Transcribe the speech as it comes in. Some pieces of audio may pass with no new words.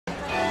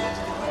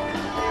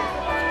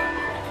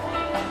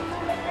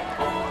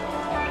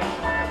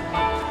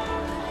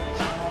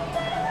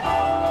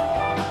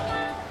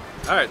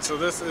Alright, so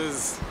this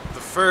is the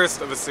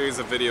first of a series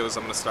of videos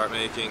I'm going to start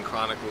making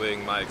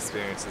chronicling my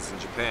experiences in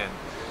Japan.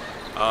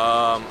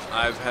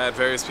 I've had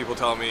various people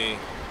tell me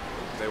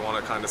they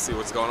want to kind of see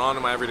what's going on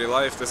in my everyday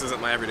life. This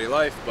isn't my everyday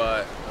life,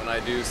 but when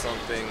I do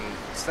something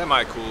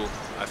semi-cool,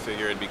 I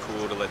figure it'd be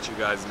cool to let you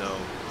guys know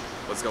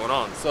what's going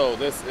on. So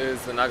this is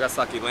the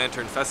Nagasaki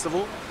Lantern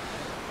Festival.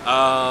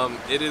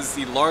 It is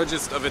the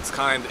largest of its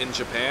kind in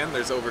Japan.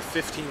 There's over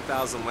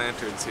 15,000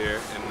 lanterns here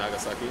in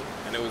Nagasaki,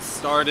 and it was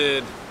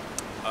started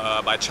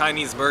by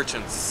Chinese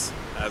merchants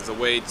as a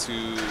way to,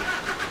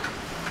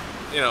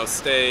 you know,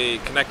 stay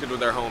connected with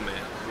their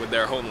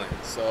homeland.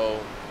 So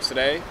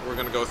today we're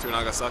going to go through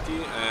Nagasaki,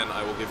 and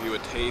I will give you a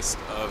taste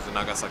of the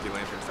Nagasaki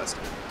Lantern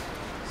Festival.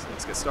 So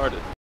let's get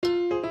started.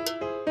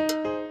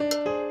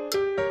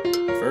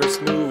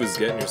 First move is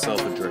getting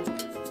yourself a drink.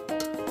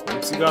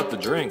 Once you got the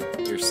drink,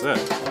 you're set.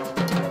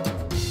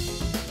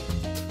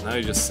 Now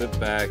you just sit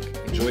back,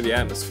 enjoy the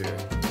atmosphere.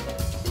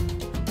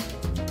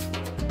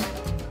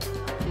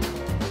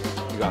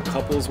 You got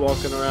couples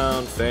walking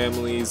around,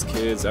 families,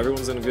 kids,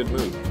 everyone's in a good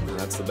mood, and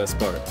that's the best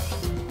part.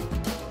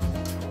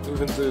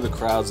 Moving through the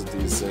crowds with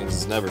these things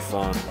is never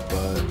fun,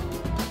 but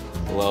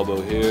a little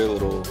elbow here, a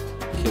little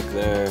kick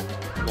there,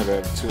 never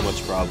have too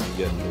much problem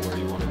getting to where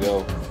you want to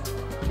go.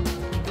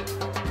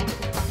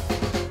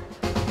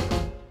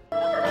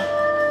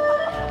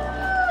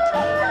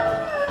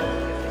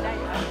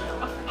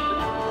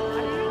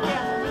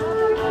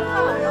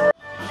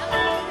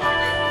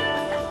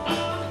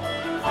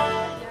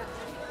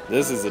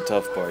 This is the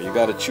tough part. You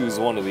gotta choose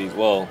one of these.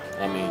 Well,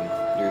 I mean,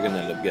 you're gonna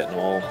end up getting them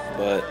all,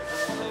 but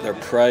they're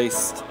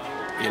priced,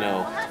 you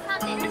know,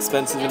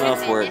 expensive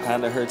enough where it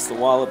kinda hurts the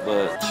wallet,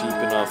 but cheap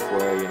enough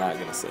where you're not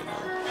gonna say no.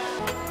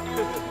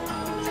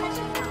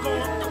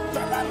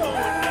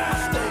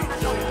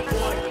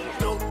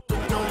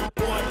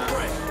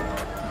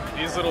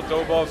 These little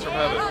dough balls from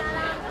heaven.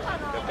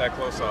 Get that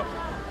close up.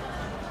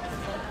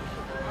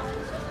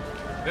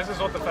 This is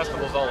what the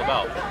festival's all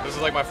about. This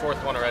is like my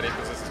fourth one already,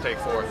 because this is take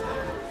 4.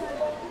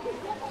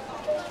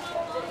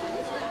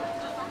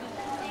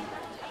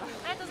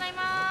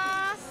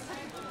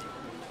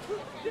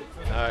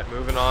 Alright,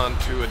 moving on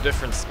to a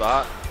different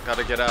spot.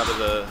 Gotta get out of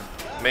the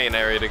main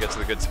area to get to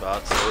the good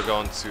spot. So we're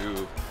going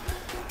to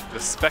the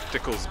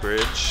Spectacles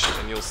Bridge,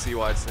 and you'll see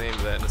why it's named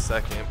that in a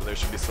second, but there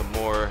should be some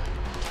more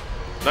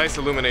nice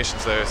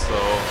illuminations there, so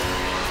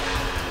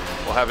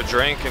we'll have a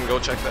drink and go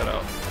check that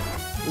out.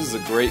 This is a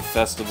great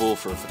festival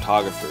for a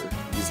photographer.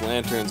 These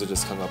lanterns are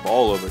just hung up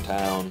all over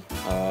town.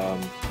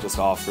 Just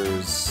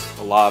offers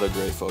a lot of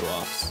great photo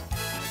ops.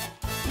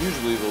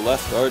 Usually the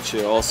left arch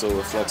here also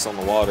reflects on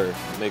the water.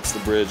 It makes the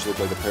bridge look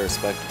like a pair of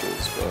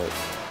spectacles, but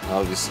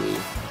obviously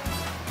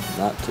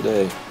not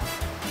today.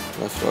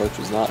 Left arch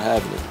was not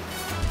having it.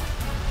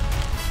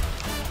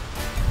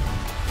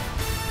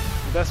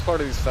 The best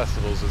part of these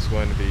festivals is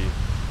going to be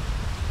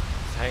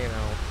just hanging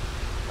out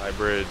by a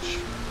bridge,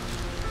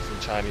 some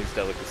Chinese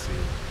delicacy,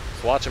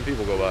 just watching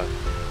people go by.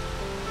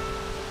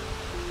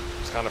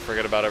 Just kind of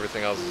forget about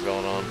everything else that's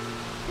going on.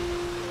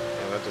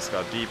 And that just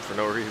got deep for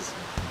no reason.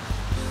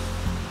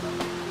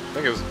 I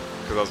think it was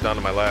because I was down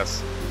to my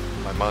last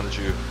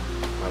manju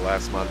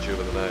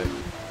of the night.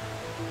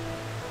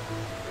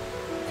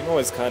 You can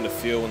always kind of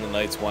feel when the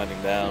night's winding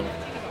down.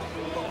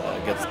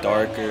 It gets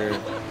darker,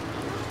 the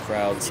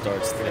crowd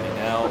starts thinning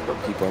out,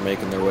 people are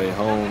making their way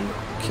home,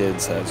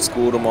 kids have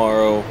school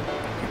tomorrow,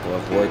 people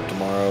have work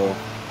tomorrow,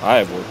 I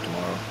have work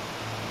tomorrow.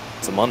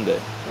 It's a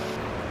Monday.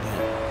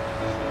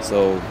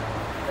 So,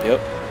 yep,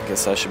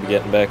 guess I should be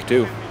getting back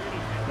too.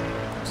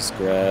 Just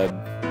grab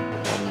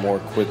one more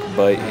quick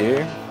bite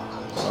here.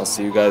 I'll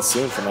see you guys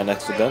soon for my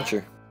next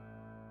adventure.